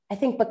I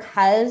think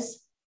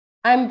because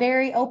I'm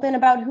very open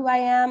about who I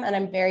am and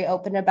I'm very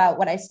open about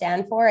what I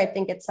stand for, I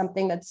think it's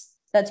something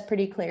that's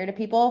pretty clear to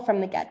people from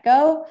the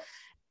get-go.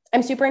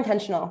 I'm super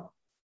intentional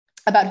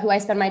about who I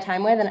spend my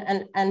time with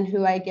and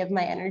who I give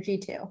my energy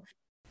to.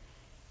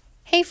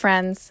 Hey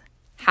friends,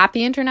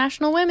 happy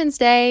International Women's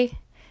Day!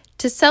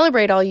 To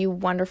celebrate all you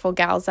wonderful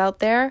gals out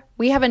there,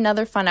 we have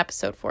another fun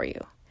episode for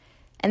you.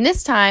 And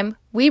this time,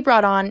 we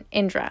brought on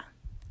Indra.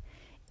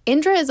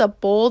 Indra is a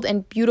bold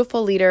and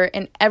beautiful leader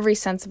in every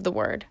sense of the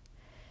word.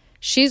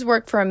 She's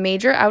worked for a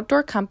major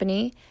outdoor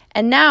company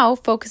and now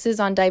focuses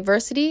on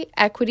diversity,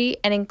 equity,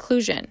 and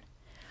inclusion,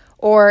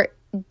 or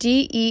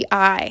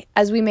DEI,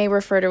 as we may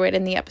refer to it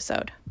in the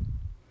episode.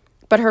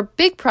 But her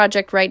big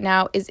project right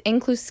now is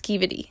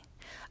Incluskivity,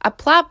 a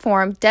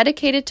platform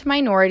dedicated to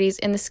minorities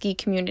in the ski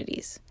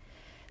communities.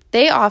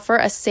 They offer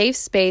a safe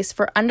space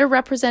for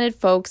underrepresented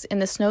folks in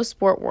the snow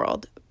sport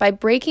world by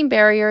breaking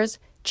barriers,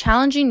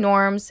 challenging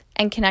norms,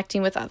 and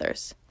connecting with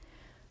others.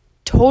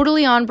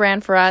 Totally on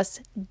brand for us,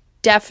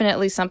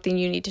 definitely something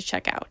you need to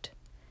check out.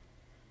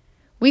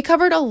 We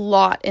covered a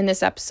lot in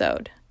this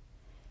episode.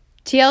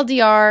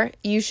 TLDR,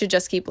 you should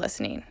just keep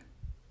listening.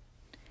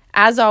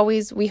 As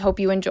always, we hope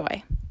you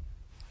enjoy.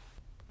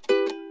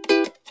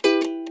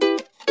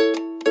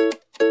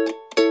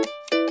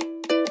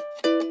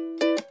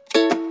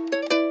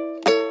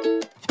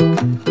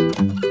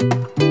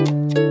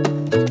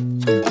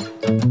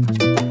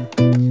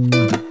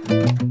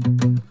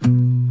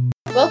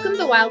 Welcome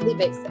to Wildly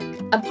Basic,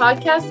 a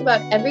podcast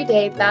about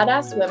everyday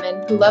badass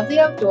women who love the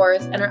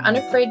outdoors and are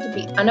unafraid to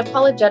be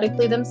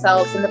unapologetically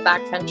themselves in the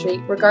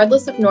backcountry,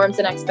 regardless of norms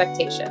and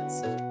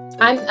expectations.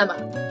 I'm Emma.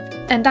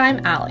 And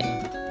I'm Allie.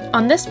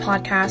 On this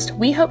podcast,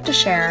 we hope to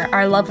share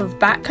our love of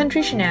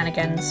backcountry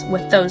shenanigans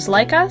with those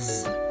like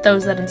us,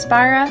 those that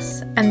inspire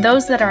us, and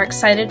those that are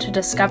excited to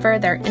discover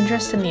their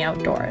interest in the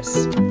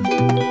outdoors.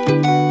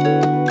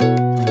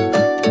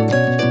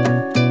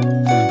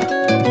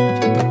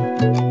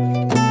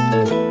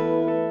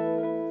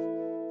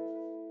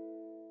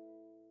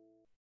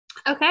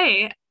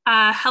 Okay.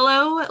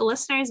 Hello,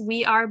 listeners.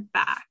 We are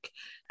back.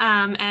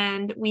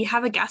 And we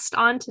have a guest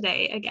on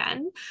today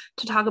again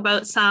to talk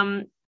about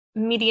some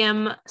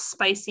medium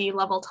spicy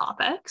level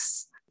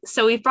topics.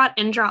 So we've brought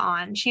Indra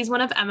on. She's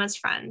one of Emma's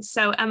friends.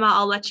 So Emma,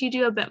 I'll let you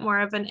do a bit more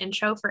of an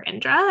intro for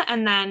Indra,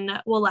 and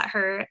then we'll let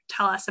her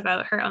tell us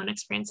about her own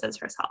experiences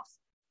herself.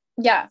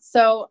 Yeah.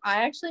 So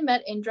I actually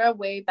met Indra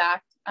way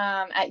back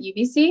at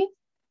UBC,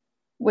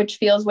 which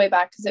feels way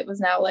back because it was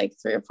now like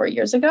 3 or 4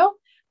 years ago.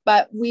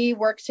 But we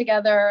worked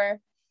together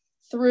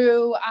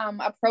through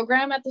a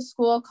program at the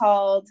school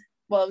called,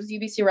 well, it was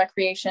UBC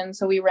Recreation.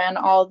 So we ran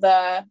all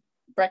the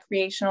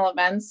recreational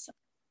events.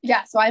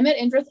 Yeah, so I met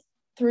Indra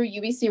through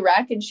UBC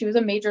Rec, and she was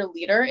a major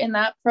leader in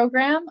that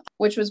program,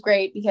 which was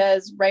great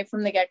because right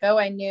from the get-go,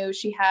 I knew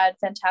she had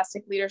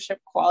fantastic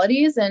leadership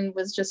qualities and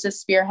was just a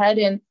spearhead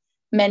in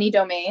many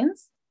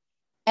domains.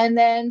 And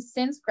then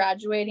since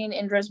graduating,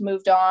 Indra's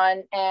moved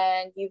on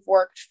and you've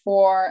worked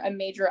for a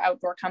major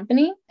outdoor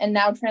company and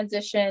now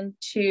transitioned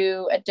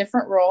to a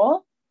different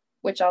role,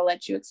 which I'll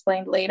let you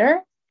explain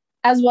later,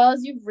 as well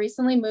as you've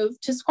recently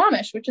moved to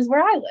Squamish, which is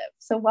where I live.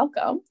 So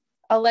welcome.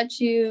 I'll let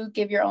you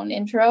give your own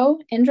intro,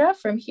 Indra,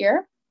 from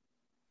here.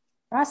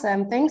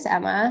 Awesome. Thanks,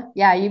 Emma.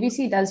 Yeah,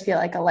 UBC does feel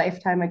like a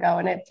lifetime ago,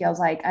 and it feels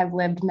like I've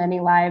lived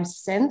many lives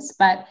since,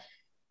 but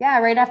yeah,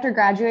 right after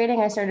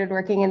graduating, I started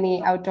working in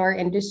the outdoor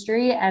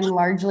industry, and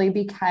largely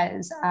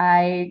because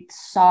I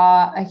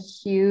saw a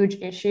huge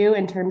issue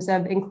in terms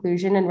of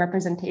inclusion and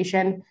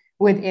representation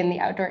within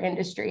the outdoor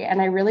industry.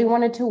 And I really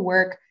wanted to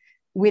work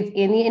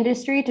within the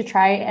industry to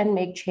try and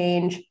make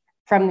change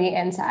from the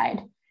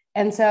inside.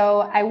 And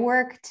so I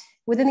worked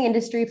within the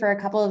industry for a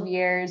couple of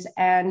years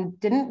and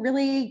didn't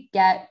really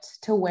get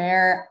to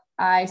where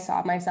I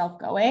saw myself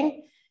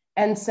going.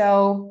 And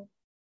so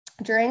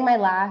during my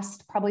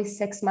last probably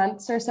 6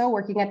 months or so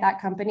working at that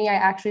company, I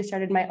actually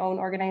started my own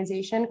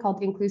organization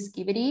called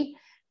Incluskivity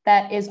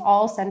that is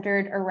all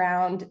centered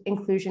around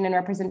inclusion and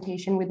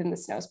representation within the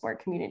snow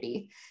sport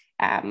community.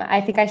 I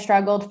think I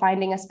struggled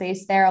finding a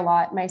space there a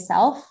lot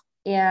myself,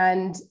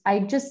 and I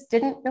just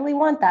didn't really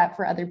want that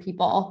for other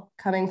people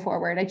coming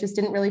forward. I just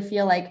didn't really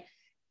feel like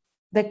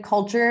the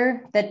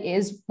culture that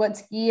is what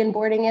ski and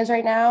boarding is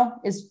right now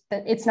is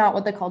that it's not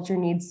what the culture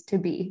needs to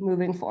be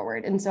moving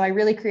forward. And so I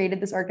really created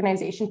this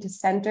organization to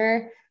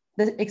center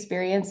the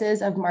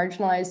experiences of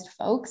marginalized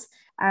folks.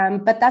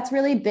 But that's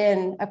really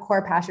been a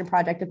core passion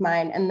project of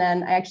mine. And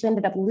then I actually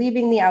ended up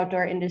leaving the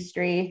outdoor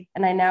industry,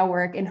 and I now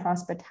work in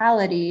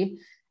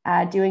hospitality,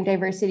 doing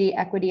diversity,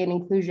 equity, and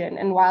inclusion.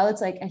 And while it's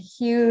like a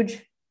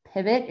huge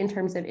pivot in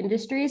terms of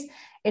industries,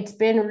 it's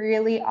been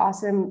really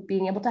awesome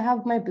being able to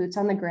have my boots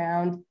on the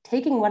ground,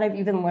 taking what I've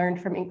even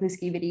learned from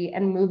Incluskivity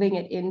and moving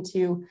it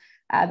into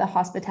the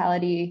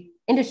hospitality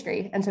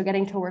industry. And so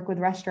getting to work with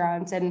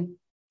restaurants and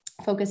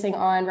focusing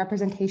on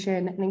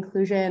representation and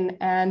inclusion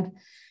and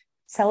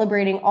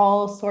celebrating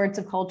all sorts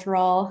of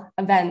cultural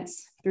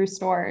events through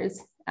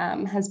stores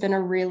has been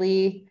a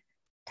really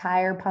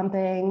tire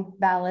pumping,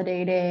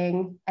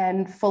 validating,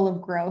 and full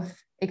of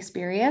growth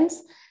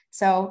experience.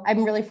 So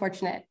I'm really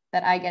fortunate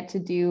that I get to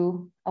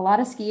do a lot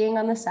of skiing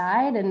on the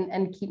side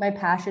and keep my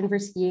passion for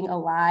skiing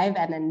alive,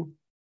 and then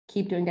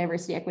keep doing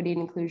diversity, equity,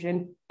 and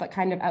inclusion, but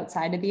kind of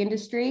outside of the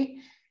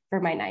industry for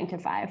my 9 to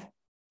 5.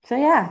 So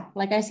yeah,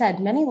 like I said,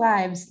 many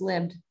lives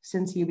lived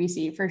since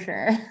UBC for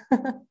sure.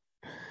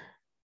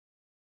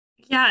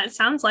 Yeah, it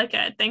sounds like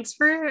it. Thanks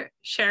for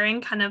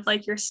sharing kind of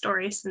like your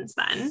story since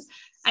then.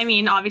 I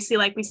mean, obviously,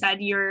 like we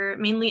said, you're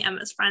mainly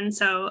Emma's friend,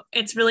 so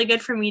it's really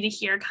good for me to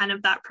hear kind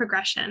of that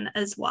progression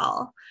as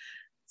well.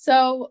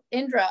 So,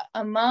 Indra,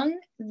 among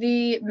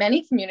the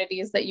many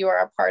communities that you are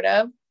a part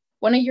of,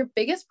 one of your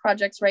biggest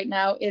projects right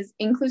now is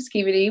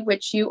Incluskivity,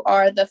 which you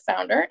are the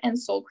founder and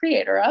sole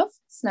creator of.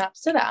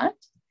 Snaps to that.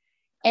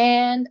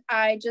 And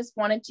I just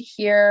wanted to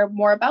hear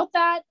more about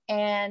that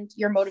and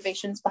your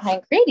motivations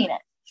behind creating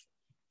it.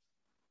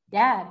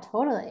 Yeah,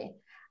 totally.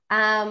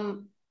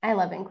 I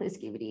love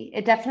Inclusivity.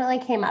 It definitely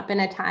came up in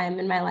a time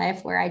in my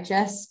life where I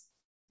just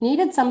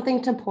needed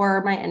something to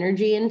pour my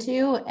energy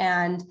into,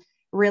 and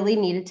really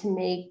needed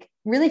to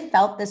really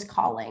felt this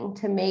calling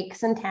to make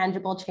some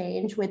tangible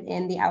change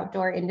within the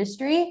outdoor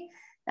industry.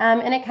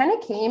 And it kind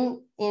of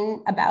came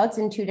in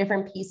two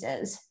different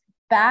pieces.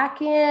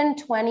 Back in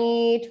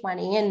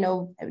 2020, in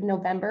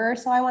November or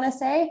so, I want to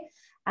say,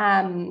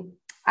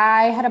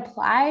 I had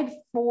applied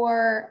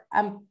for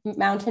a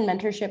mountain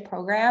mentorship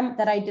program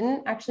that I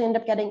didn't actually end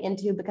up getting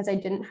into because I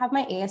didn't have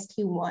my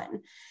AST1.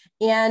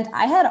 And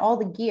I had all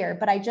the gear,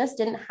 but I just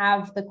didn't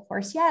have the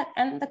course yet.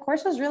 And the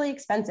course was really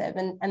expensive.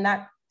 And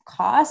that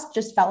cost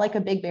just felt like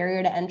a big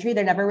barrier to entry.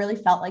 There never really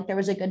felt like there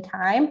was a good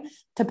time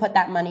to put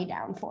that money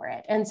down for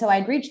it. And so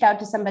I'd reached out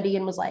to somebody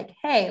and was like,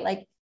 hey,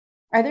 like,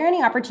 are there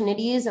any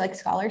opportunities like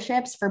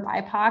scholarships for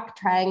BIPOC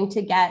trying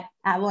to get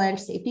avalanche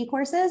safety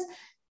courses?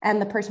 And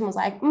the person was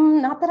like,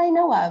 not that I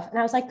know of. And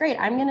I was like, great,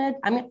 I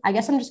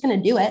guess I'm just going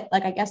to do it.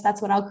 Like, I guess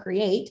that's what I'll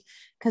create,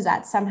 because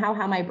that's somehow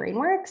how my brain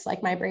works.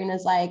 Like, my brain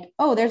is like,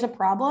 oh, there's a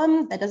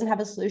problem that doesn't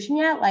have a solution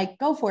yet. Like,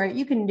 go for it.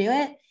 You can do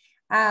it.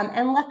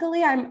 And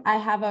luckily I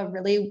have a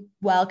really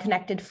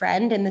well-connected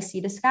friend in the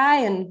Sea to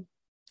Sky. And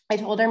I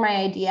told her my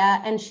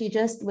idea, and she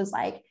just was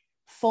like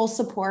full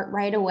support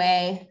right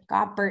away,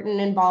 got Burton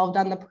involved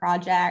on the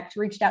project,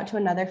 reached out to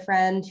another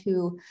friend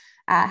who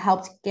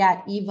helped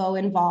get Evo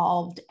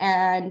involved,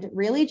 and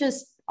really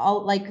just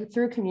all like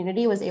through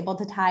community was able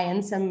to tie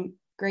in some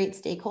great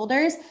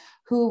stakeholders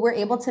who were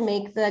able to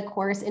make the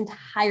course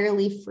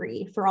entirely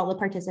free for all the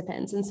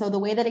participants. And so the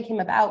way that it came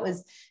about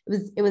was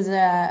it was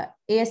a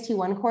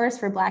AST1 course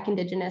for Black,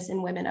 Indigenous,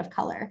 and women of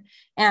color.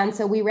 And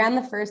so we ran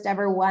the first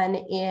ever one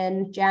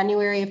in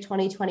January of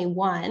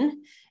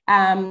 2021.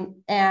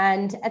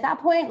 And at that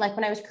point, like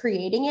when I was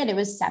creating it, it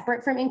was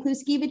separate from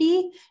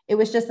Inclusivity. It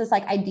was just this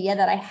like idea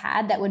that I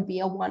had that would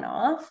be a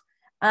one-off.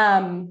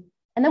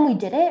 And then we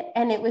did it,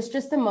 and it was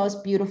just the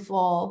most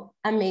beautiful,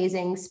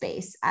 amazing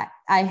space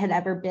I had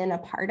ever been a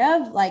part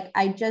of. Like,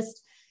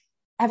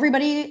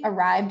 everybody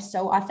arrived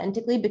so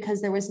authentically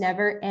because there was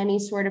never any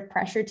sort of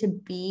pressure to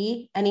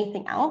be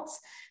anything else.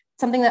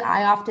 Something that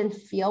I often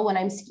feel when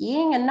I'm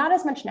skiing, and not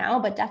as much now,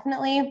 but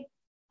definitely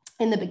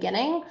in the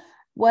beginning,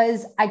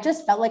 was I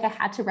just felt like I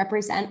had to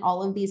represent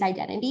all of these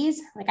identities.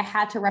 Like, I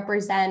had to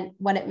represent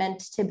what it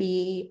meant to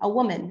be a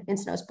woman in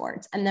snow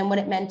sports, and then what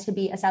it meant to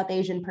be a South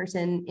Asian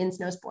person in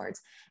snow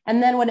sports,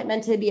 and then what it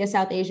meant to be a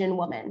South Asian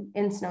woman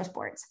in snow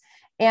sports.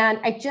 And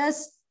I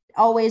just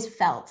always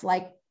felt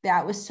like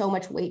that was so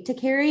much weight to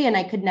carry, and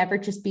I could never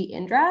just be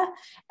Indra.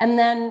 And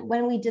then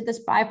when we did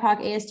this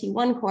BIPOC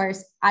AST1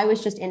 course, I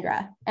was just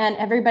Indra, and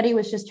everybody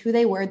was just who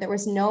they were. There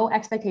was no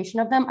expectation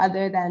of them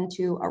other than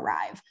to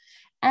arrive.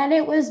 And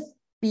it was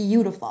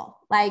beautiful.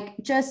 Like,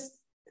 just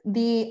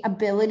the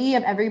ability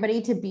of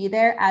everybody to be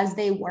there as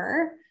they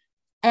were,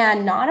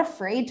 and not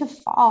afraid to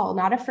fall,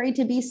 not afraid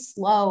to be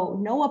slow,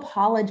 no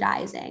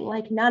apologizing,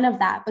 like none of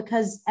that,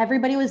 because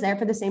everybody was there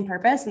for the same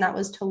purpose, and that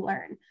was to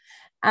learn.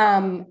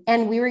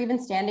 And we were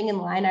even standing in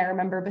line, I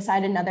remember,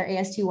 beside another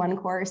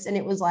AST1 course, and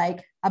it was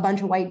like a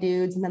bunch of white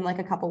dudes and then like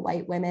a couple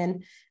white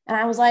women. And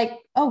I was like,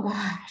 oh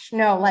gosh,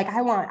 no, like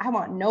I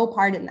want no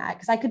part in that,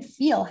 because I could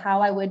feel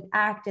how I would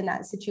act in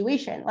that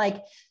situation.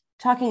 Like,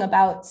 talking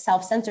about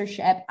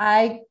self-censorship,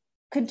 I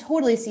could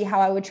totally see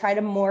how I would try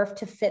to morph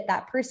to fit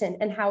that person,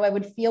 and how I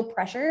would feel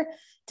pressure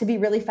to be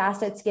really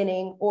fast at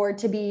skinning, or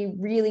to be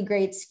really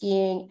great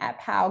skiing at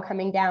POW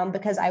coming down,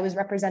 because I was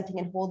representing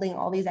and holding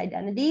all these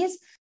identities.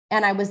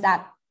 And I was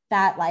that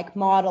like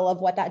model of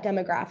what that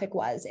demographic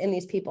was in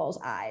these people's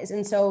eyes.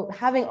 And so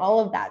having all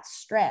of that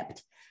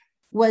stripped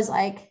was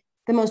like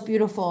the most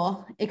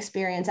beautiful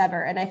experience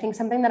ever. And I think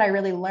something that I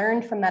really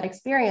learned from that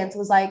experience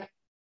was like,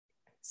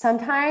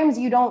 sometimes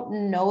you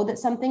don't know that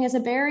something is a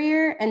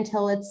barrier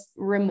until it's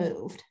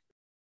removed.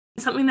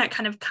 Something that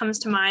kind of comes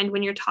to mind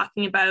when you're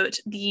talking about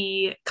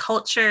the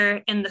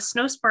culture in the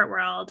snow sport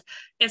world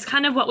is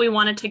kind of what we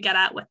wanted to get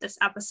at with this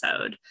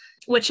episode,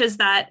 which is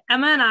that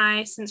Emma and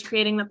I, since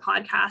creating the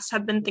podcast,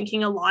 have been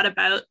thinking a lot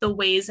about the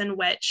ways in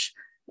which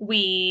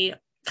we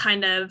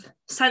kind of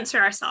censor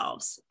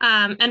ourselves.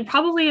 And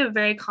probably a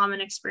very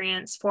common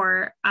experience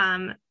for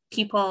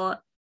people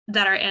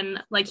that are in,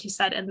 like you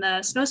said, in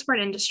the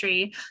snowsport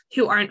industry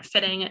who aren't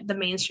fitting the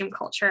mainstream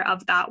culture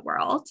of that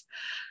world.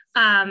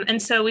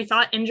 And so we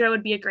thought Indra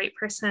would be a great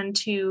person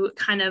to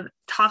kind of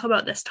talk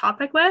about this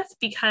topic with,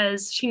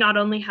 because she not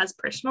only has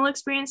personal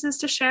experiences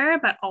to share,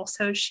 but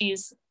also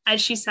she's,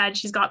 as she said,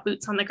 she's got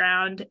boots on the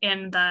ground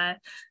in the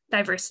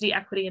diversity,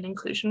 equity, and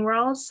inclusion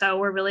world. So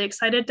we're really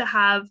excited to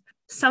have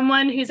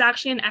someone who's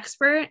actually an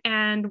expert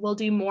and will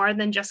do more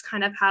than just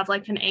kind of have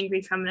like an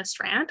angry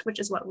feminist rant, which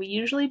is what we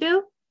usually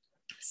do.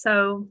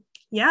 So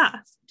yeah.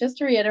 Just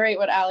to reiterate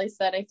what Ali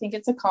said, I think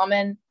it's a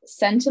common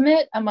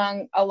sentiment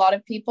among a lot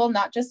of people,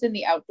 not just in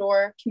the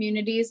outdoor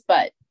communities,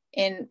 but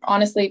in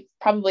honestly,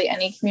 probably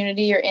any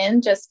community you're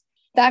in, just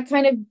that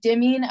kind of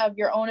dimming of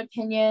your own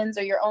opinions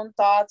or your own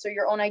thoughts or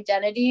your own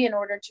identity in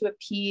order to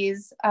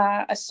appease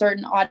a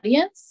certain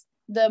audience.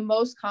 The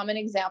most common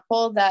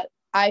example that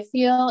I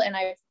feel, and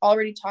I've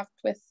already talked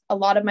with a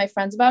lot of my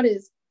friends about,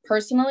 is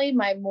personally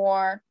my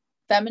more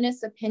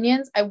feminist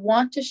opinions. I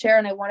want to share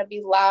and I want to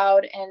be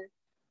loud and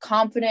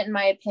confident in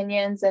my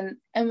opinions. And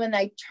when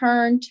I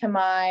turn to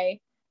my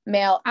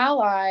male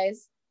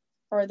allies,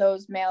 or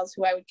those males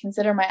who I would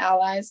consider my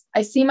allies,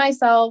 I see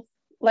myself,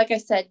 like I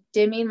said,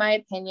 dimming my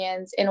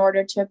opinions in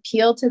order to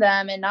appeal to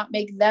them and not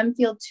make them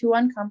feel too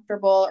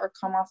uncomfortable or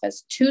come off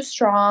as too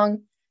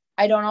strong.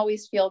 I don't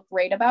always feel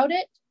great about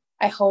it.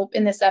 I hope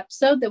in this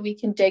episode that we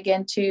can dig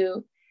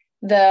into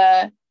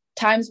the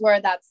times where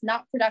that's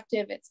not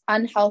productive, it's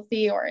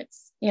unhealthy, or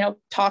it's,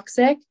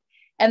 toxic,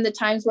 and the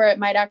times where it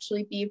might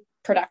actually be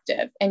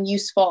productive and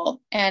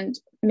useful and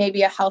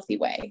maybe a healthy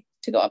way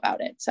to go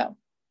about it. So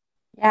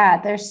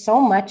yeah, there's so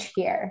much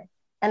here.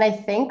 And I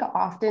think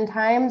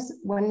oftentimes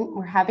when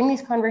we're having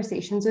these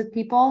conversations with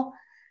people,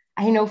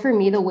 I know for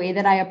me, the way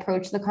that I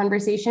approach the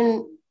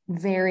conversation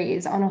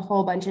varies on a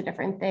whole bunch of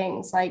different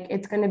things. Like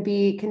it's going to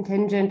be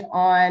contingent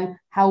on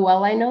how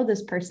well I know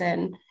this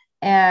person.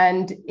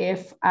 And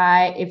if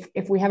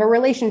we have a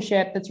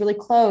relationship that's really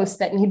close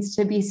that needs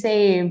to be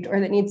saved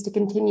or that needs to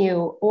continue,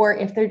 or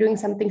if they're doing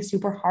something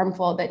super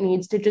harmful that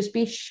needs to just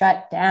be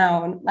shut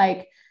down,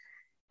 like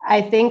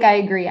I think I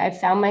agree. I've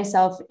found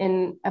myself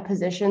in a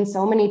position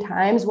so many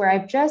times where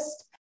I've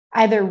just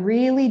either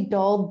really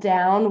dulled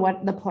down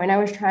what the point I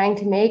was trying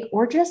to make,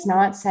 or just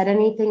not said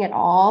anything at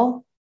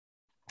all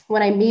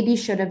when I maybe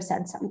should have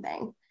said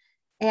something.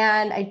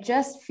 And I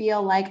just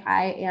feel like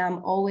I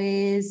am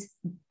always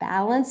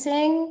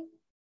balancing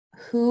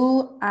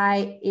who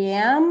I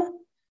am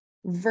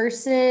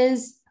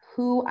versus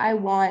who I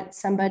want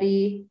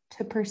somebody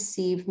to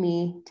perceive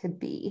me to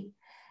be.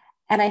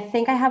 And I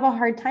think I have a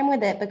hard time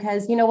with it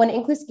because, when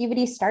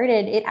Incluskivity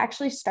started, it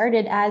actually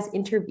started as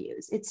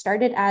interviews. It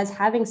started as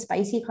having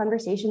spicy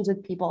conversations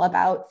with people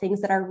about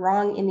things that are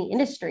wrong in the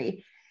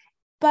industry.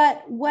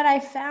 But what I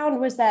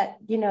found was that,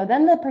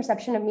 then the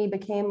perception of me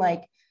became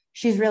like,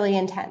 she's really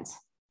intense.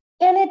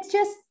 And it's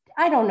just,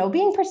 I don't know,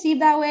 being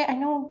perceived that way. I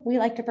know we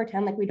like to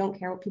pretend like we don't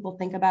care what people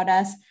think about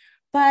us,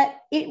 but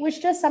it was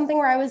just something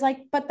where I was like,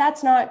 but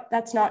that's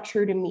not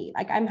true to me.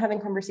 Like I'm having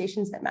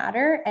conversations that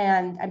matter,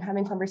 and I'm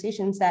having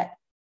conversations that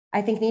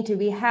I think need to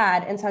be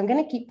had. And so I'm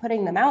going to keep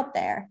putting them out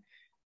there.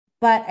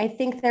 But I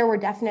think there were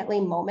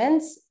definitely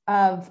moments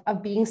of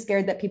being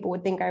scared that people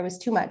would think I was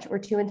too much or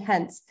too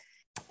intense,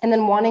 and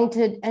then wanting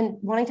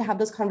to have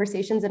those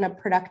conversations in a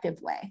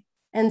productive way.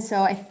 And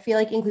so I feel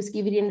like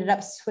Incluskivity ended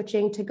up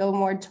switching to go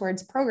more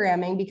towards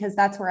programming, because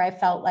that's where I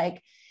felt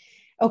like,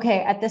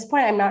 okay, at this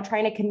point, I'm not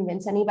trying to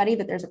convince anybody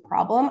that there's a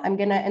problem. I'm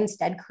going to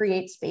instead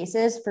create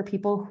spaces for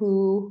people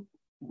who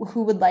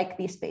would like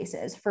these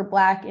spaces, for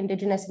Black,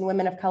 Indigenous, and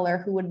women of color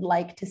who would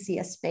like to see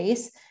a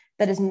space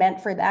that is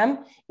meant for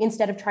them,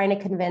 instead of trying to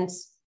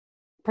convince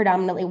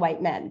predominantly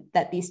white men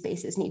that these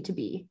spaces need to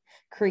be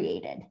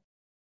created.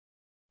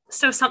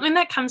 So something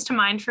that comes to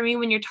mind for me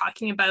when you're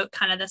talking about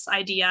kind of this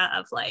idea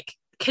of like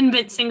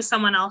convincing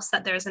someone else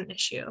that there's an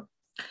issue.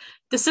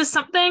 This is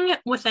something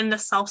within the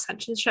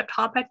self-censorship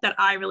topic that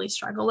I really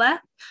struggle with,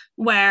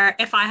 where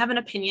if I have an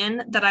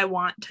opinion that I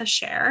want to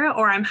share,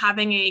 or I'm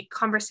having a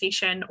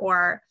conversation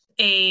or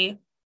a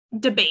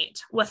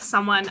debate with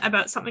someone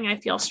about something I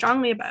feel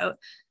strongly about,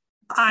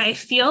 I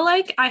feel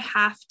like I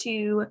have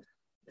to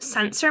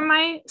censor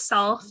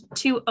myself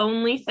to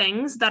only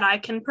things that I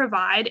can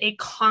provide a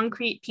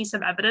concrete piece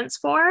of evidence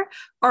for,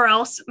 or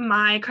else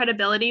my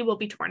credibility will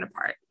be torn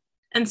apart.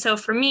 And so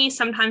for me,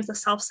 sometimes the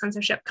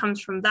self-censorship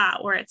comes from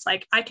that, where it's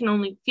like, I can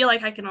only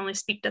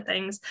speak to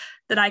things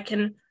that I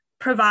can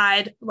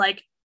provide,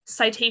 like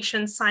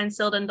citations signed,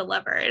 sealed, and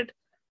delivered.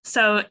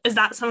 So is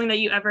that something that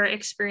you ever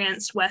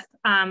experienced with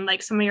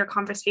like some of your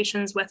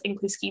conversations with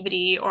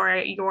Incluskivity, or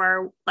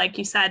your, like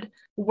you said,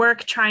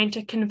 work trying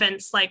to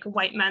convince like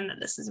white men that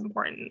this is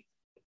important?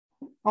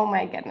 Oh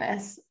my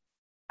goodness.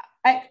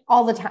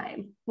 All the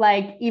time,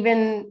 like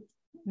even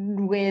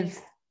with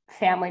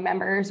family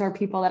members or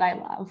people that I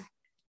love,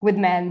 with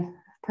men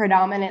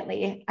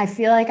predominantly, I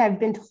feel like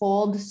I've been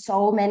told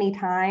so many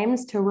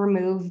times to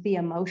remove the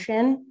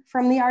emotion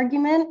from the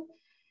argument.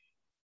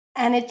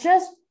 And it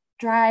just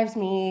drives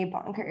me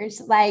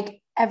bonkers.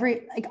 Like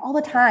all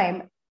the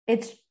time.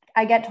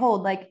 I get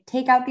told, like,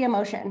 take out the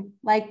emotion.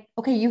 Like,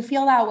 okay, you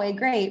feel that way,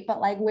 great, but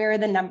like, where are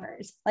the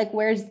numbers? Like,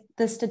 where's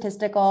the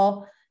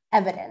statistical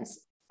evidence?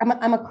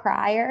 I'm a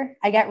crier.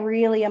 I get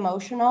really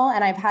emotional,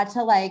 and I've had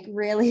to like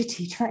really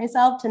teach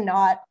myself to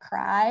not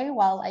cry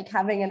while like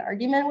having an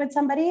argument with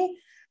somebody.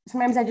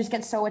 Sometimes I just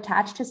get so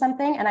attached to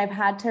something, and I've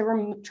had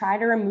to try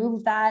to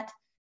remove that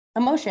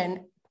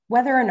emotion.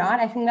 Whether or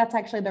not I think that's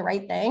actually the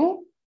right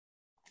thing,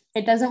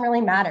 it doesn't really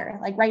matter.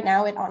 Like right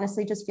now, it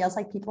honestly just feels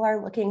like people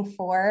are looking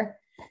for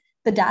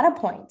the data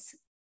points.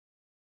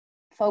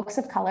 Folks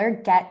of color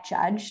get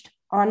judged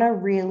on a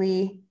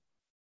really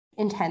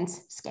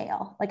intense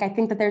scale. Like I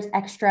think that there's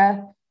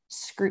extra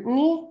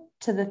scrutiny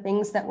to the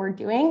things that we're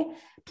doing.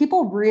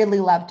 People really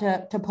love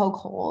to poke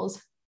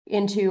holes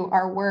into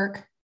our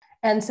work.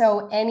 And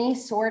so any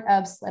sort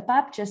of slip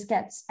up just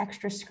gets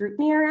extra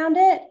scrutiny around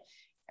it.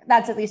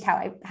 That's at least how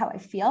I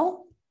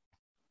feel.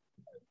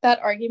 That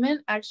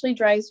argument actually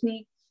drives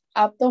me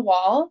up the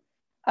wall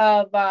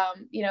of,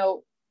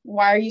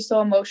 why are you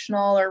so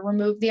emotional, or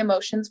remove the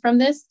emotions from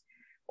this,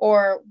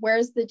 or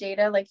where's the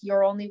data? Like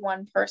you're only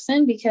one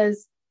person,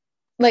 because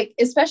like,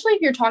 especially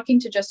if you're talking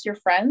to just your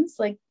friends,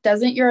 like,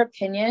 doesn't your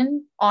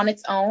opinion on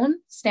its own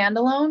stand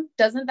alone?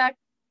 Doesn't that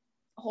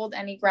hold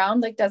any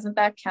ground? Like, doesn't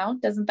that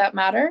count? Doesn't that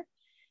matter?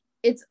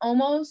 It's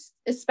almost,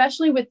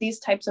 especially with these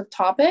types of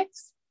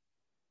topics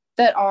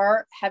that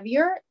are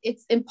heavier,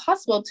 it's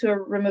impossible to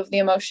remove the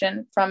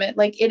emotion from it.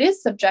 Like, it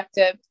is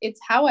subjective.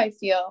 It's how I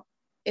feel.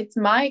 It's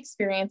my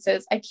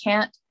experiences. I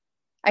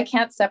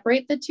can't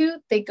separate the two.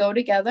 They go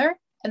together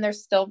and they're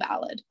still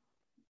valid.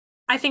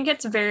 I think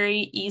it's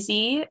very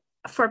easy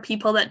for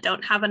people that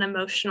don't have an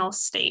emotional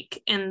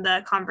stake in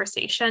the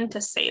conversation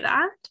to say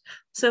that.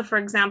 So for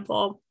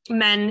example,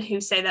 men who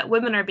say that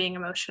women are being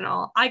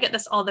emotional, I get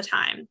this all the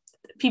time.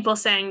 People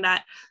saying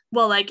that,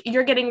 well, like,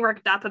 you're getting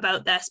worked up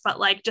about this, but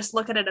like, just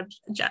look at it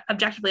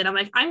objectively. And I'm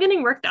like, I'm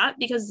getting worked up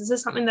because this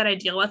is something that I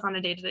deal with on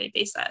a day-to-day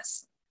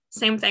basis.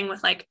 Same thing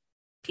with like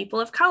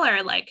people of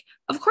color. Like,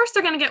 of course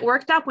they're going to get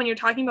worked up when you're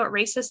talking about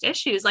racist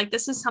issues. Like,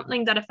 this is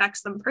something that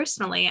affects them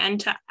personally. And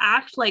to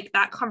act like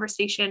that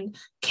conversation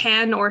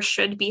can or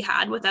should be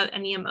had without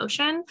any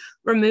emotion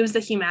removes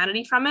the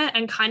humanity from it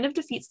and kind of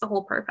defeats the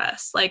whole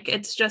purpose. Like,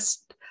 it's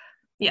just,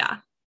 yeah.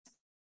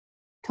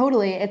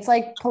 Totally. It's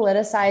like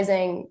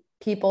politicizing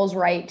people's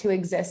right to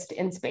exist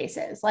in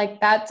spaces.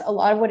 Like that's a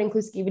lot of what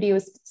Incluskivity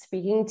was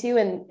speaking to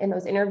in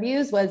those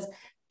interviews, was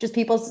just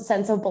people's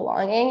sense of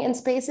belonging in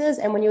spaces.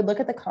 And when you look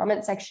at the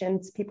comment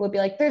sections, people would be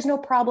like, there's no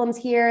problems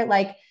here.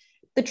 Like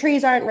the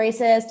trees aren't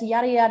racist,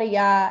 yada, yada,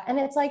 yada. And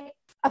it's like,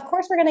 of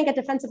course we're going to get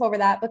defensive over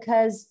that,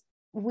 because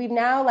we've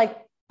now like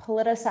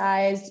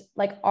politicized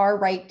like our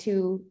right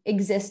to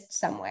exist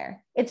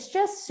somewhere. It's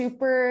just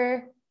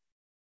super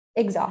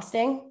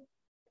exhausting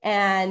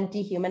and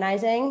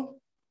dehumanizing.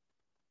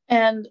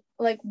 And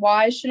like,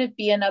 why should it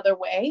be another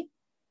way?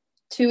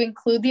 To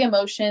include the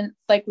emotion,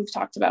 like we've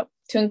talked about,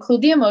 to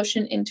include the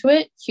emotion into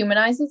it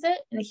humanizes it,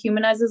 and it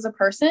humanizes a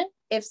person.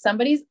 If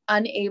somebody's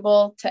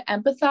unable to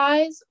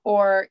empathize,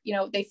 or,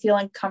 they feel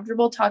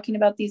uncomfortable talking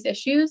about these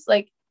issues,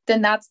 like,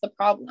 then that's the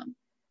problem.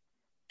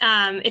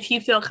 If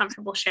you feel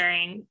comfortable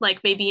sharing,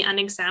 like maybe an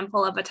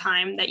example of a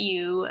time that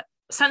you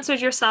censored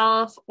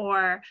yourself,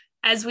 or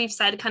as we've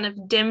said, kind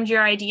of dimmed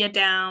your idea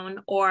down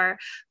or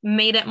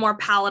made it more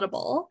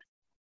palatable.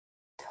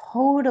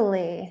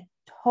 Totally.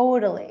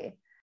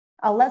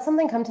 I'll let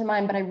something come to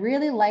mind, but I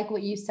really like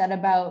what you said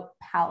about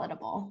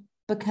palatable,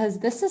 because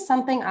this is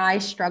something I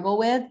struggle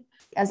with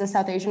as a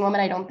South Asian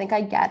woman. I don't think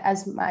I get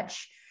as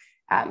much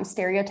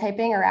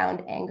stereotyping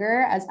around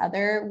anger as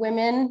other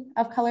women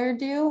of color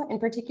do in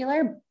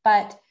particular,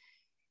 but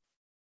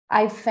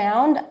I've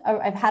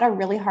had a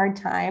really hard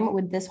time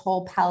with this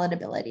whole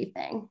palatability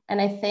thing. And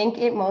I think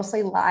it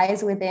mostly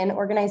lies within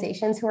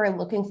organizations who are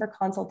looking for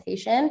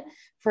consultation,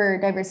 for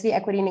diversity,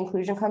 equity, and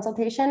inclusion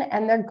consultation.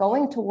 And they're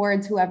going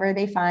towards whoever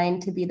they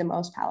find to be the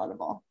most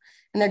palatable.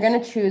 And they're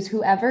going to choose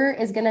whoever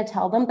is going to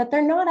tell them that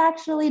they're not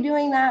actually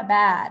doing that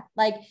bad.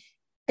 Like,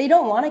 they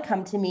don't want to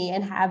come to me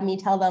and have me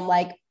tell them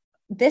like,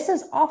 this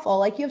is awful.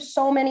 Like, you have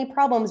so many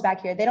problems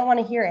back here. They don't want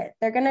to hear it.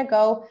 They're going to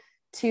go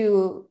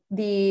to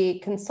the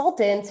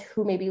consultants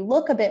who maybe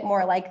look a bit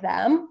more like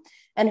them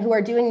and who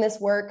are doing this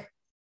work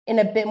in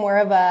a bit more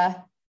of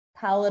a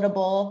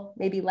palatable,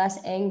 maybe less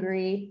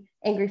angry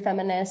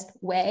feminist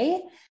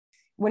way.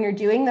 When you're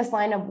doing this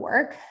line of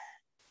work,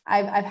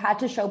 I've had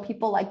to show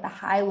people like the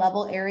high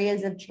level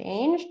areas of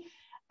change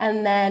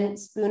and then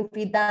spoon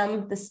feed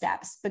them the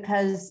steps,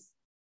 because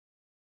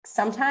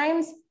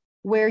sometimes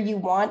where you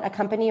want a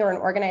company or an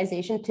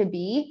organization to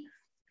be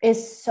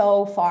is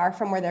so far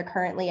from where they're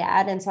currently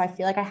at. And so I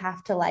feel like I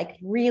have to like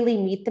really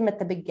meet them at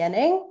the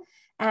beginning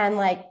and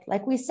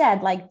like we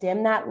said, like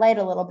dim that light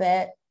a little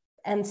bit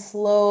and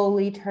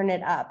slowly turn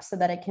it up so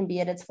that it can be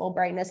at its full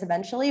brightness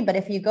eventually. But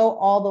if you go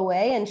all the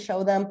way and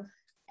show them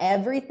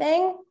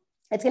everything,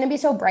 it's going to be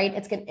so bright.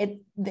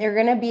 They're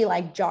going to be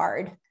like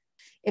jarred.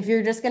 If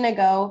you're just going to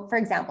go, for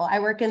example, I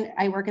work in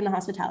the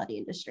hospitality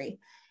industry.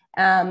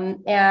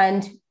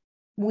 And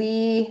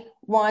we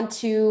want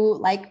to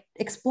like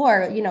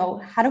explore,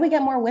 how do we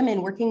get more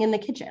women working in the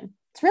kitchen?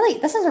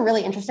 This is a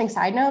really interesting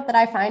side note that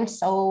I find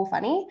so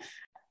funny.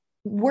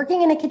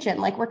 Working in a kitchen,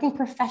 like working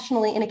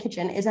professionally in a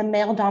kitchen, is a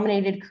male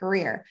dominated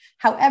career.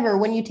 However,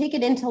 when you take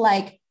it into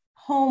like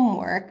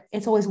homework,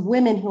 it's always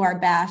women who are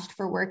bashed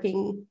for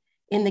working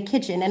in the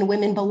kitchen, and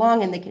women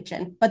belong in the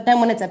kitchen. But then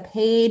when it's a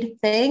paid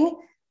thing,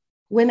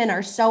 women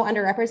are so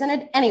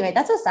underrepresented. Anyway,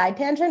 that's a side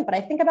tangent, but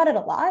I think about it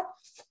a lot.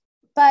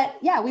 But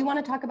yeah, we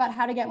want to talk about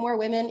how to get more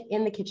women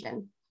in the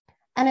kitchen.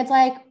 And it's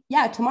like,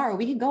 yeah, tomorrow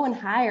we could go and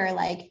hire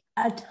like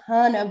a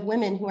ton of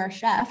women who are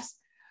chefs.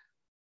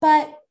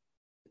 But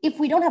if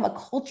we don't have a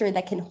culture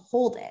that can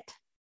hold it,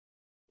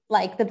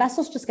 like the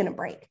vessel's just going to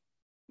break.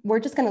 We're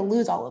just going to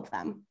lose all of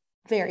them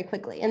very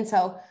quickly. And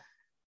so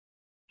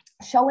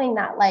showing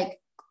that like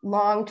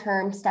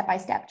long-term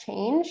step-by-step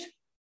change,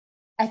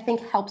 I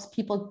think helps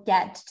people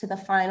get to the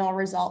final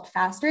result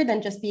faster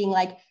than just being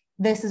like,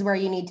 this is where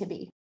you need to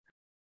be.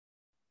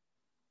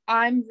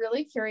 I'm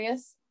really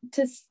curious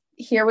to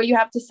hear what you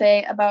have to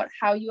say about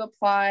how you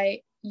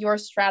apply your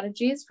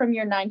strategies from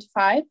your 9 to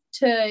 5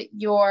 to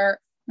your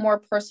more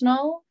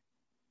personal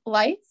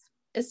life,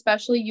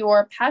 especially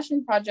your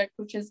passion project,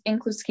 which is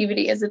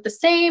Incluskivity. Is it the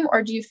same,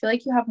 or do you feel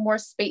like you have more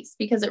space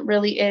because it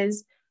really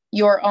is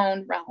your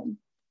own realm?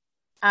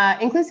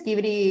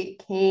 Incluskivity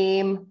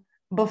came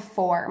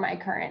before my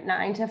current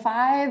 9 to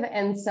 5.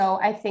 And so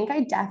I think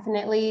I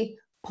definitely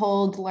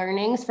pulled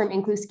learnings from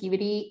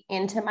Incluskivity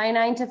into my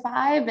 9 to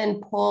 5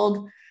 and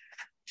pulled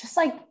just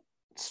like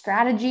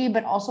strategy,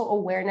 but also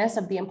awareness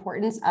of the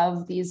importance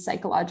of these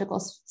psychological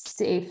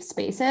safe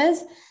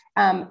spaces.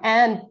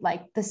 And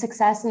like the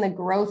success and the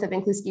growth of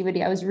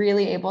Incluskivity, I was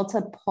really able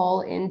to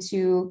pull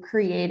into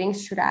creating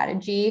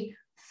strategy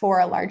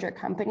for a larger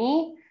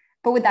company.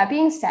 But with that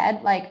being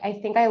said, like, I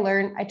think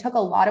I took a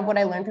lot of what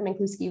I learned from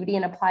Incluskivity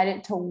and applied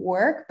it to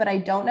work, but I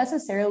don't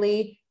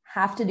necessarily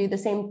have to do the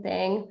same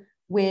thing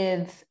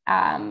with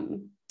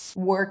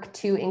work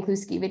to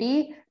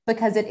Incluskivity,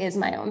 because it is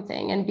my own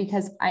thing. And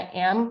because I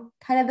am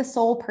kind of the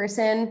sole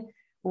person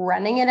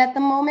running it at the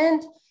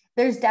moment,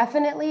 there's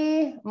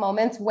definitely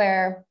moments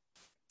where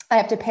I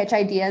have to pitch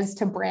ideas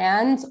to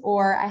brands,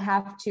 or I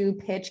have to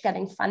pitch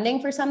getting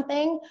funding for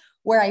something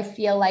where I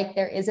feel like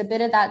there is a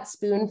bit of that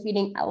spoon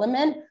feeding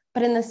element.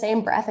 But in the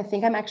same breath, I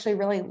think I'm actually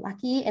really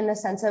lucky in the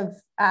sense of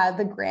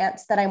the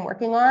grants that I'm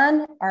working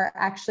on are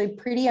actually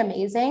pretty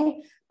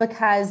amazing,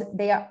 because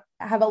they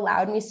have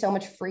allowed me so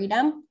much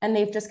freedom. And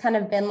they've just kind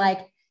of been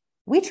like,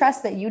 we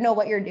trust that you know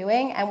what you're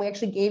doing, and we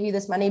actually gave you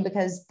this money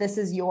because this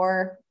is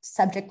your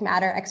subject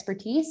matter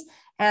expertise.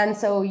 And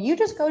so you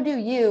just go do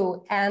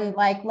you, and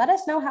like, let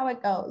us know how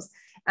it goes.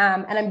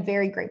 And I'm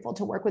very grateful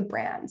to work with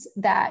brands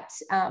and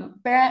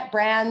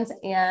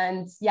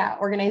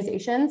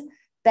organizations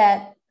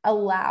that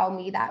allow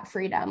me that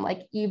freedom.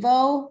 Like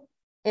Evo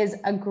is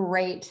a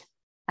great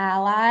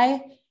ally.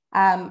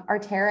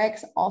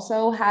 Arterix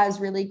also has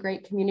really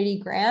great community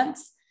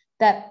grants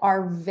that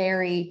are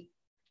very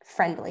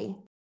friendly.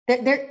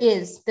 There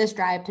is this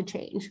drive to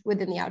change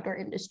within the outdoor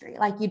industry.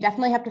 Like, you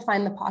definitely have to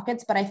find the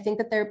pockets, but I think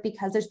that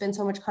because there's been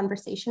so much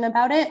conversation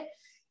about it,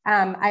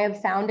 I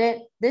have found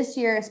it this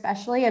year,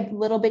 especially, a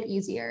little bit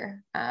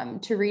easier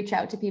to reach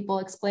out to people,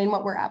 explain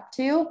what we're up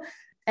to,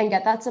 and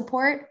get that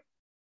support.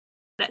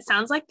 It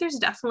sounds like there's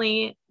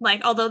definitely,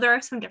 like, although there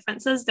are some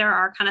differences, there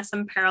are kind of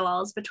some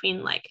parallels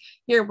between like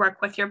your work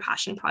with your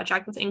passion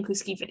project with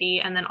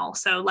Incluskivity, and then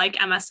also,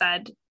 like Emma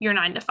said, your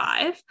 9 to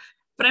 5.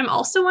 But I'm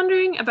also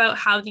wondering about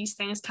how these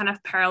things kind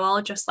of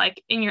parallel just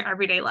like in your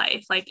everyday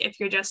life. Like, if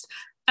you're just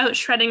out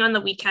shredding on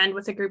the weekend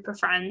with a group of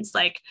friends,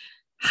 like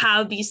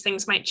how these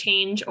things might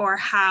change, or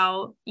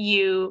how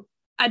you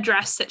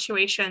address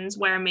situations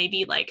where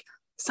maybe like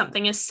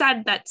something is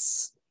said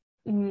that's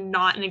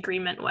not in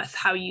agreement with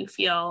how you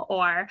feel,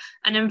 or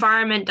an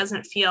environment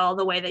doesn't feel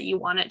the way that you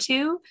want it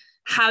to.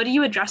 How do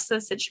you address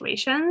those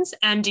situations?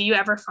 And do you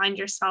ever find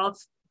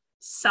yourself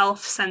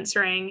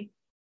self-censoring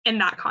in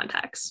that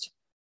context?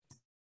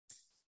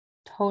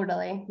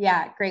 Totally.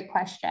 Yeah. Great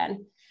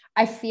question.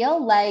 I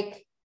feel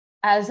like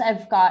as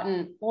I've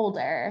gotten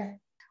older,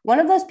 one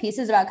of those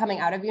pieces about coming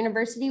out of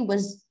university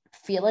was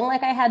feeling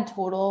like I had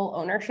total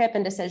ownership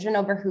and decision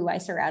over who I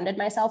surrounded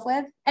myself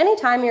with.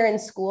 Anytime you're in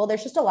school,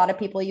 there's just a lot of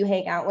people you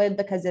hang out with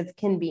because of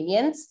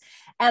convenience.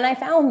 And I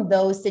found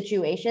those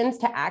situations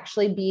to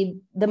actually be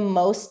the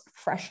most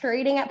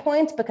frustrating at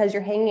points, because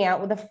you're hanging out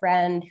with a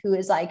friend who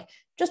is like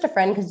just a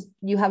friend because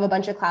you have a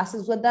bunch of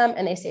classes with them,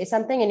 and they say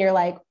something and you're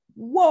like,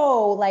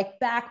 whoa, like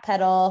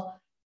backpedal,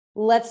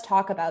 let's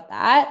talk about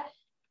that.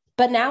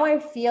 But now I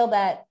feel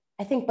that,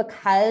 I think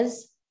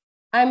because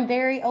I'm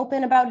very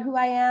open about who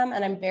I am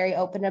and I'm very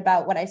open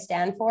about what I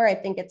stand for, I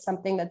think it's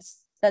something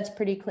that's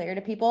pretty clear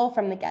to people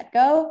from the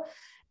get-go.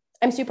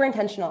 I'm super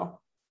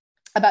intentional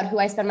about who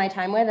I spend my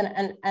time with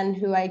and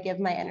who I give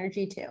my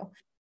energy to.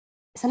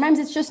 Sometimes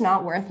it's just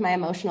not worth my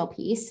emotional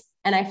peace,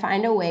 and I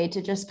find a way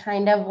to just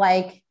kind of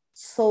like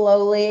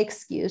slowly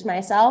excuse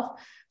myself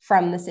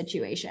from the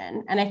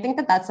situation. And I think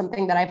that that's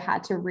something that I've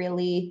had to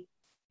really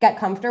get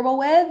comfortable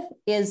with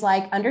is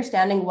like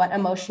understanding what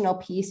emotional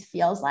peace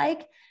feels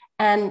like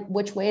and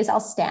which ways I'll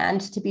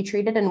stand to be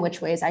treated and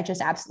which ways I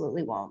just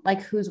absolutely won't.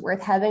 Like who's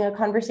worth having a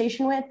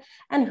conversation with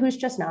and who's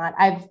just not.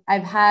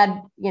 I've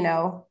had, you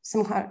know,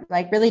 some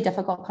like really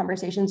difficult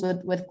conversations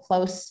with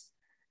close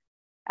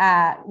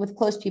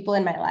people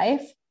in my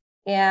life.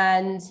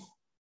 And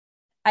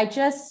I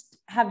just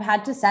have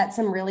had to set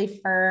some really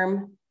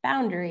firm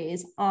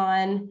boundaries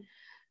on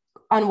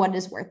what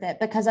is worth it,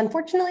 because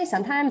unfortunately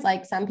sometimes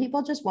like some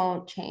people just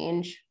won't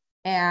change,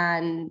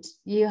 and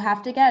you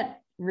have to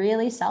get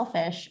really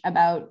selfish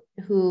about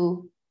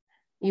who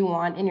you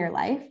want in your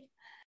life.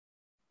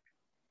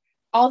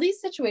 All these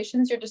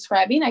situations you're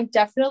describing, I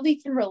definitely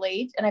can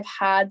relate, and I've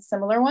had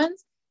similar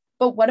ones.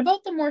 But what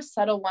about the more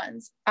subtle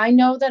ones? I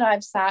know that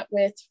I've sat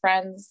with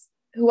friends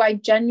who I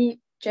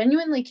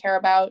genuinely care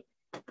about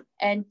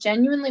and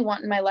genuinely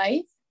want in my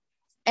life,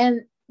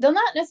 and they'll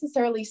not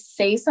necessarily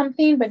say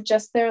something, but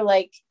just they're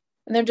like,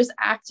 and they're just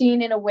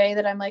acting in a way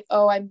that I'm like,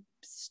 oh, I'm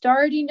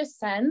starting to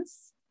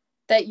sense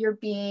that you're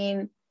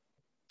being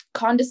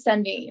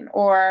condescending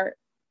or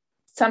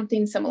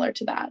something similar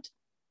to that.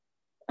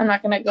 I'm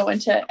not going to go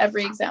into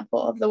every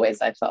example of the ways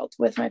I felt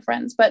with my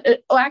friends, but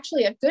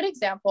actually a good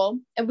example,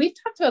 and we've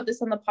talked about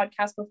this on the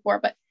podcast before,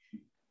 but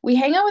we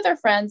hang out with our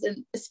friends,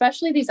 and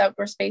especially these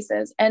outdoor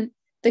spaces, and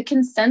the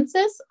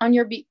consensus on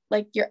your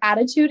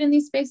attitude in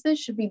these spaces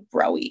should be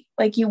broy.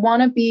 Like you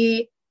want to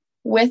be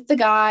with the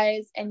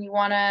guys and you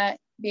want to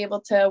be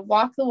able to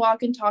walk the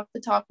walk and talk the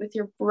talk with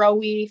your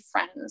broy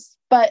friends.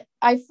 But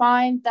I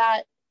find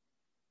that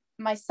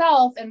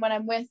myself, and when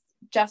I'm with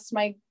just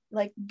my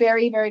like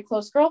very, very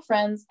close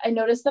girlfriends, I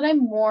notice that I'm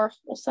more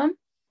wholesome,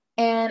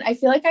 and I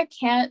feel like I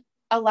can't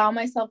allow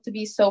myself to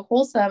be so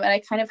wholesome. And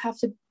I kind of have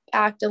to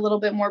act a little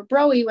bit more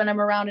broy when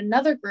I'm around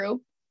another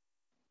group,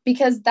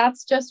 because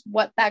that's just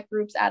what that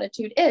group's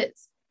attitude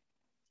is.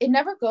 It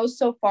never goes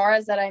so far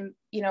as that I'm,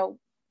 you know,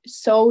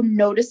 so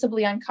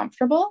noticeably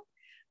uncomfortable,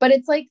 but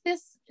it's like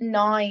this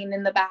gnawing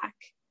in the back.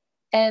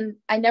 And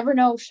I never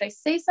know, should I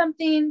say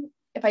something?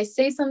 If I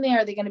say something,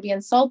 are they going to be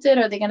insulted?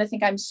 Are they going to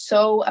think I'm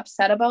so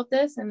upset about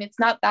this? I mean, it's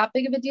not that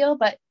big of a deal,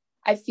 but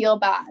I feel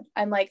bad.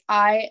 I'm like,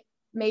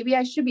 maybe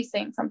I should be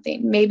saying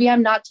something. Maybe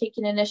I'm not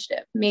taking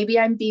initiative. Maybe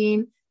I'm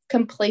being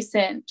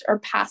complacent or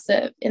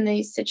passive in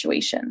these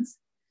situations.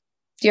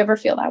 Do you ever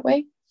feel that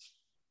way?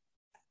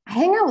 I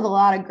hang out with a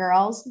lot of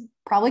girls,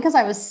 probably because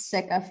I was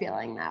sick of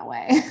feeling that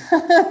way.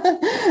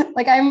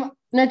 Like I'm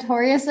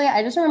notoriously,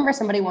 I just remember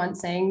somebody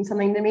once saying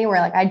something to me where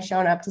like I'd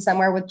shown up to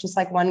somewhere with just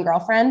like one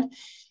girlfriend,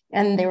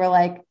 and they were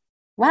like,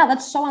 wow,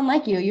 that's so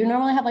unlike you. You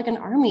normally have like an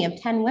army of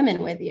 10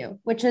 women with you,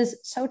 which is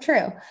so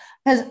true.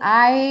 Because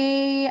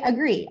I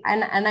agree.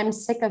 And I'm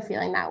sick of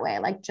feeling that way.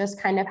 Like just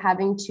kind of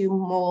having to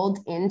mold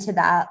into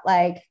that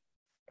like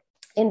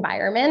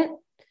environment.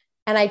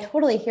 And I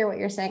totally hear what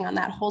you're saying on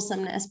that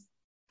wholesomeness.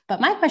 But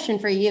my question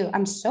for you,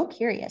 I'm so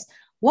curious,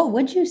 what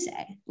would you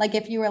say? Like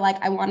if you were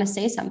like, I want to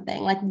say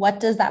something, like what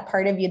does that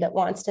part of you that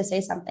wants to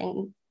say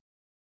something,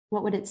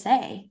 what would it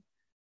say?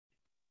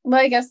 Well,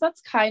 I guess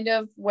that's kind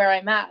of where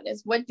I'm at,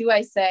 is what do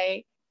I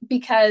say?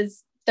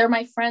 Because they're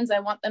my friends. I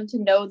want them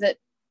to know that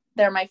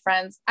they're my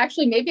friends.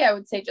 Actually, maybe I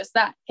would say just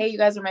that. Hey, you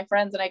guys are my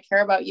friends and I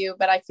care about you,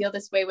 but I feel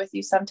this way with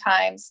you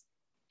sometimes.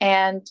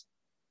 And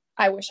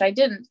I wish I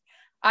didn't.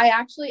 I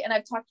actually, and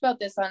I've talked about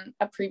this on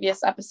a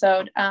previous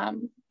episode,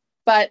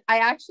 but I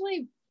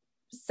actually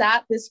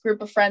sat this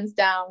group of friends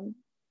down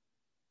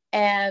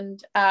and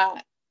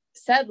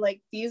said,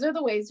 like, these are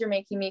the ways you're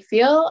making me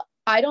feel.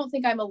 I don't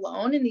think I'm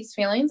alone in these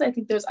feelings. I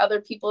think there's other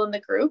people in the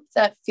group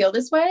that feel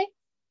this way.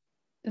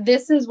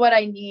 This is what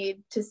I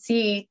need to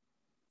see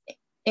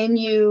in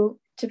you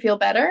to feel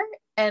better.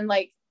 And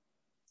like,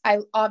 I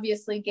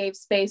obviously gave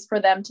space for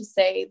them to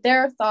say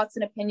their thoughts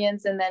and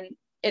opinions, and then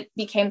it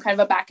became kind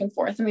of a back and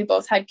forth, and we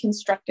both had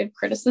constructive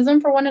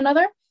criticism for one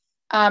another.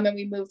 And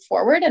we moved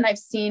forward, and I've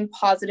seen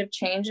positive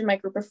change in my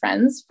group of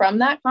friends from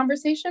that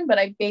conversation. But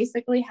I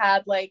basically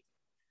had like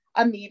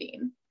a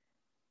meeting,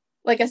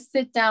 like a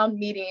sit down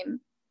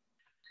meeting.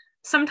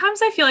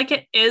 Sometimes I feel like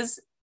it is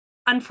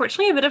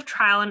unfortunately a bit of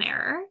trial and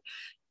error.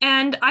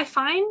 And I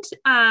find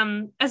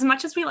as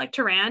much as we like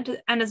to rant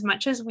and as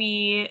much as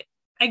we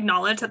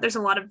acknowledge that there's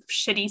a lot of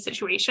shitty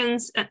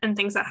situations and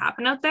things that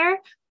happen out there,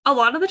 a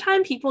lot of the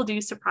time people do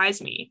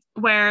surprise me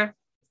where,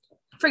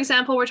 for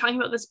example, we're talking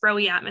about this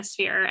broy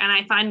atmosphere. And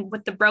I find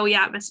with the broy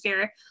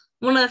atmosphere,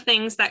 one of the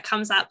things that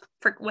comes up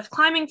with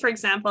climbing, for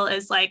example,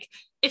 is like,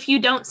 if you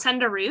don't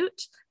send a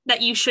route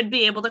that you should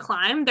be able to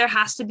climb, there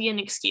has to be an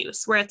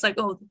excuse where it's like,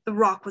 oh, the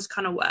rock was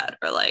kind of wet,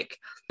 or like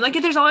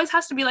there's always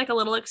has to be like a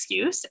little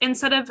excuse,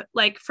 instead of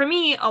like, for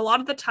me, a lot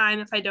of the time,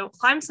 if I don't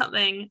climb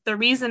something, the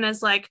reason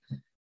is like,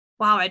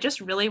 wow, I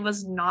just really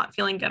was not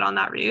feeling good on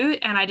that route.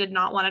 And I did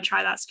not want to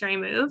try that scary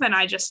move. And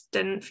I just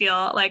didn't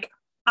feel like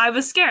I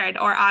was scared,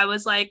 or I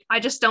was like, I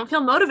just don't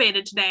feel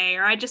motivated today,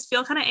 or I just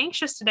feel kind of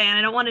anxious today and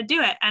I don't want to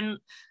do it. And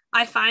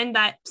I find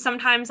that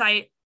sometimes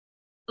I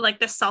like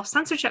this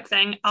self-censorship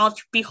thing, I'll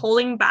be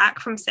holding back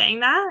from saying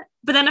that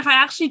But then if I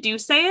actually do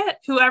say it,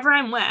 whoever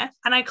I'm with,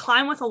 and I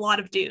climb with a lot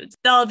of dudes,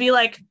 they'll be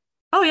like,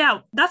 oh yeah,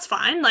 that's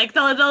fine. Like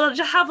they'll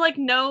just have like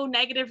no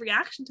negative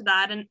reaction to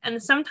that.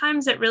 And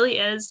sometimes it really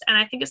is. And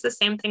I think it's the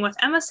same thing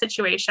with Emma's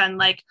situation.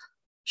 Like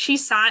she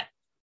sat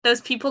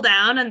those people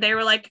down and they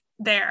were like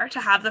there to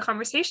have the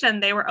conversation.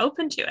 They were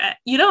open to it.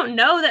 You don't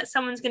know that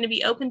someone's going to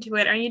be open to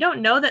it, or you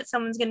don't know that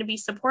someone's going to be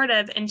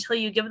supportive until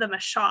you give them a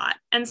shot.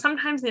 And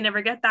sometimes they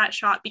never get that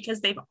shot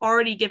because they've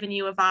already given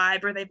you a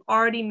vibe, or they've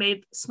already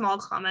made small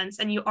comments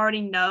and you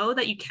already know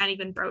that you can't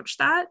even broach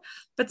that.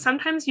 But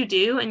sometimes you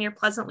do, and you're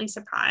pleasantly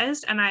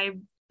surprised.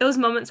 And those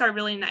moments are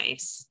really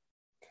nice.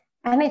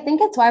 And I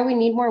think it's why we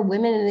need more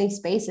women in these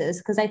spaces,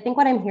 because I think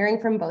what I'm hearing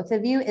from both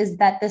of you is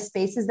that the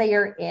spaces that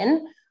you're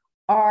in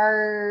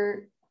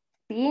are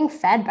being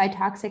fed by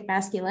toxic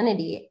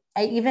masculinity.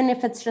 Even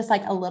if it's just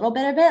like a little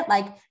bit of it,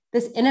 like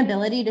this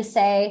inability to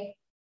say,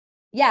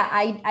 yeah,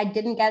 I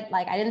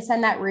didn't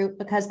send that route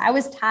because I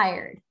was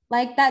tired.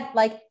 Like that,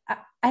 like,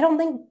 I don't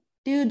think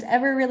dudes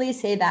ever really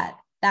say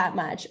that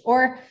much.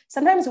 Or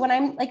sometimes when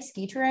I'm like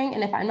ski touring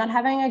and if I'm not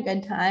having a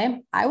good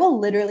time, I will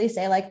literally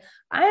say like,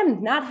 I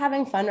am not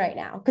having fun right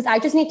now, because I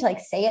just need to like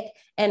say it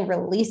and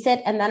release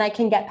it. And then I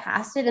can get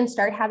past it and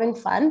start having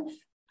fun.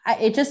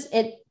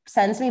 It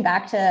sends me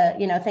back to,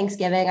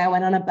 Thanksgiving. I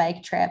went on a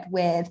bike trip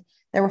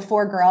there were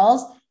 4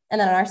 girls. And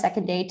then on our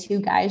second day, 2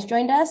 guys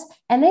joined us,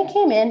 and they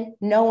came in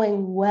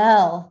knowing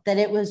well that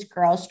it was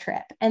girls'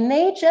 trip. And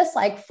they just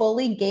like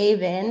fully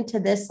gave in to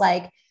this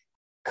like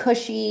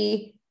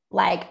cushy,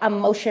 like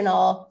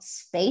emotional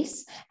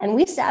space. And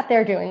we sat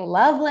there doing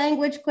love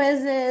language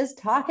quizzes,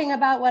 talking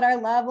about what our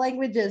love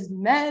languages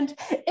meant.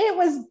 It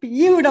was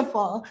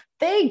beautiful.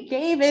 They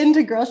gave in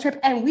to girls trip,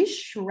 and we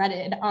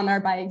shredded on our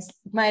bikes,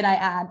 might I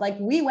add. Like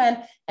we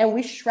went and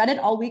we shredded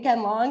all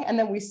weekend long. And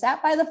then we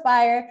sat by the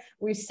fire,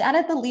 we sat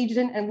at the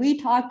Legion, and we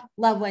talked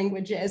love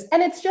languages.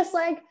 And it's just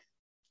like,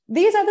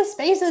 these are the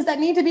spaces that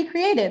need to be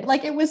created.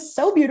 Like it was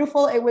so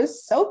beautiful. It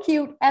was so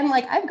cute. And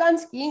like, I've gone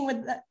skiing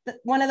with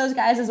one of those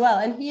guys as well.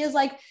 And he is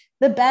like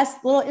the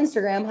best little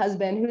Instagram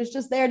husband who's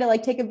just there to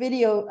like take a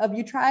video of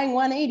you trying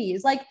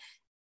 180s. Like,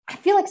 I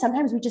feel like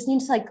sometimes we just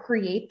need to like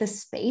create the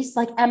space.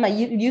 Like Emma,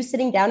 you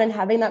sitting down and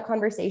having that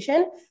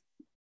conversation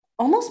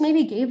almost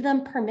maybe gave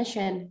them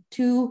permission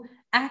to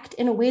act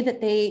in a way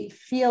that they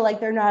feel like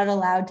they're not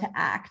allowed to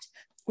act.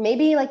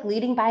 Maybe like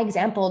leading by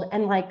example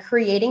and like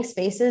creating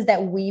spaces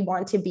that we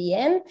want to be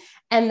in,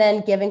 and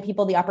then giving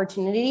people the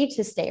opportunity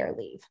to stay or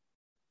leave.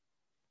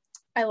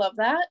 I love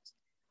that.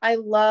 I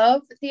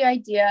love the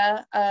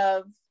idea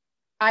of,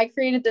 I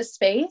created this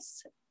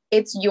space.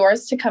 It's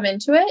yours to come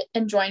into it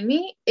and join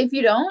me. If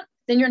you don't,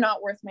 then you're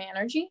not worth my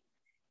energy.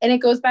 And it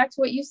goes back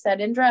to what you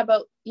said, Indra,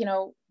 about,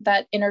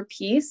 that inner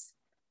peace.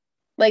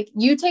 Like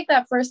you take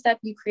that first step,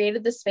 you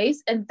created the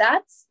space, and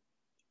that's,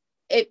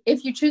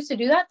 if you choose to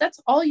do that, that's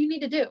all you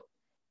need to do.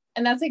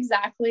 And that's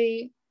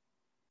exactly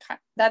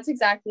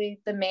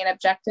the main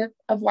objective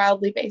of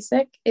Wildly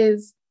Basic,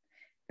 is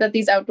that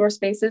these outdoor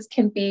spaces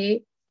can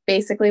be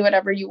basically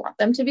whatever you want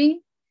them to be.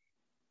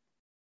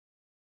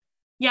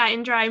 Yeah,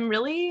 Indra, I'm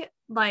really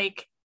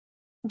like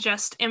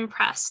just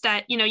impressed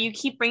that, you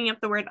keep bringing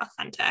up the word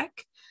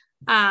authentic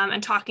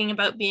and talking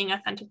about being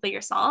authentically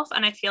yourself.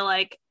 And I feel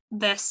like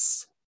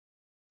this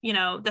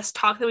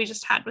talk that we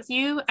just had with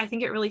you, I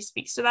think it really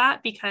speaks to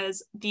that,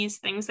 because these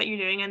things that you're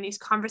doing and these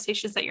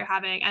conversations that you're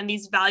having and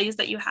these values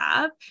that you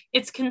have,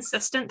 it's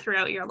consistent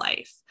throughout your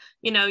life.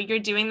 You're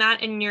doing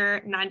that in your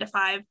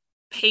 9-to-5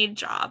 paid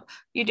job.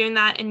 You're doing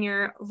that in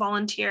your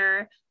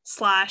volunteer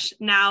 /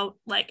 now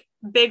like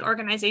big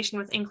organization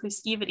with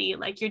Incluskivity.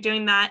 Like you're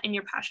doing that in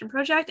your passion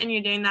project, and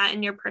you're doing that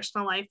in your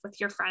personal life with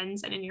your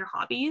friends and in your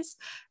hobbies,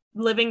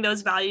 living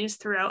those values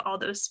throughout all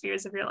those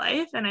spheres of your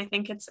life. And I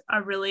think it's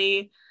a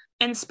really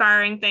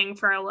inspiring thing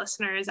for our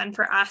listeners and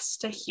for us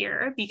to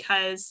hear,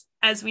 because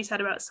as we said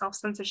about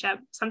self-censorship,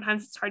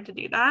 sometimes it's hard to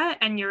do that.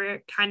 And you're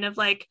kind of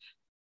like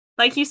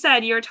you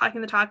said, you're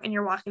talking the talk and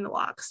you're walking the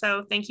walk.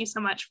 So thank you so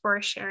much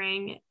for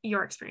sharing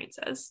your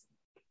experiences.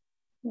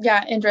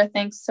 Yeah, Indra,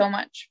 thanks so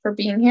much for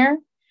being here.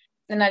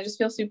 And I just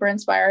feel super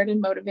inspired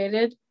and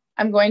motivated.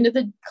 I'm going to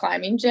the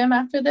climbing gym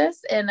after this,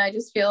 and I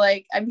just feel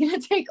like I'm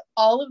going to take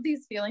all of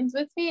these feelings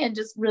with me and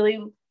just really,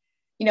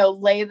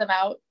 lay them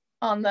out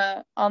on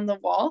the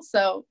wall.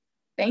 So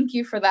thank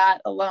you for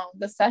that alone,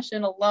 the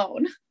session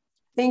alone.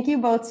 Thank you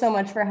both so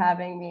much for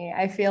having me.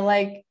 I feel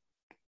like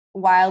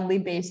Wildly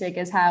Basic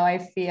is how I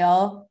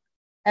feel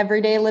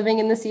every day living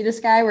in the sea to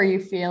sky, where you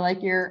feel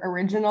like you're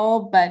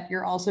original, but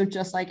you're also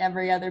just like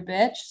every other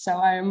bitch. So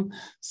I'm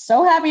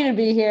so happy to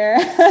be here.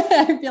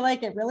 I feel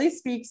like it really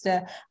speaks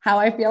to how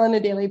I feel on a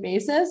daily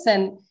basis.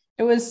 And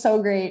it was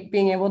so great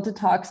being able to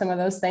talk some of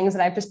those things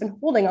that I've just been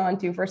holding on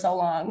to for so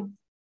long.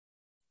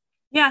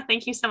 Yeah,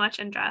 thank you so much,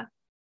 Indra.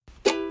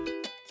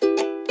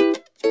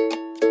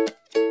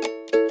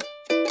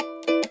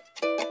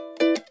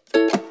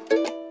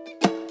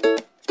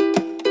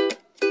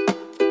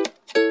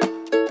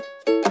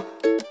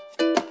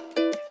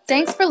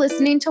 Thanks for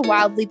listening to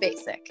Wildly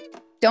Basic.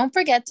 Don't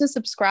forget to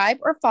subscribe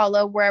or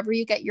follow wherever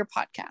you get your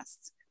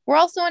podcasts. We're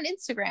also on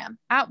Instagram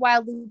at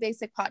Wildly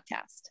Basic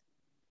Podcast.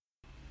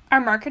 Our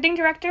marketing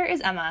director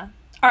is Emma.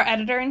 Our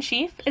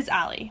editor-in-chief is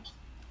Allie.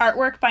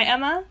 Artwork by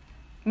Emma.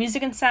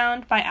 Music and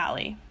sound by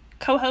Allie.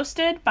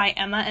 Co-hosted by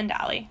Emma and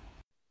Allie.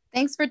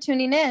 Thanks for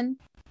tuning in.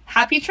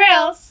 Happy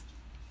trails!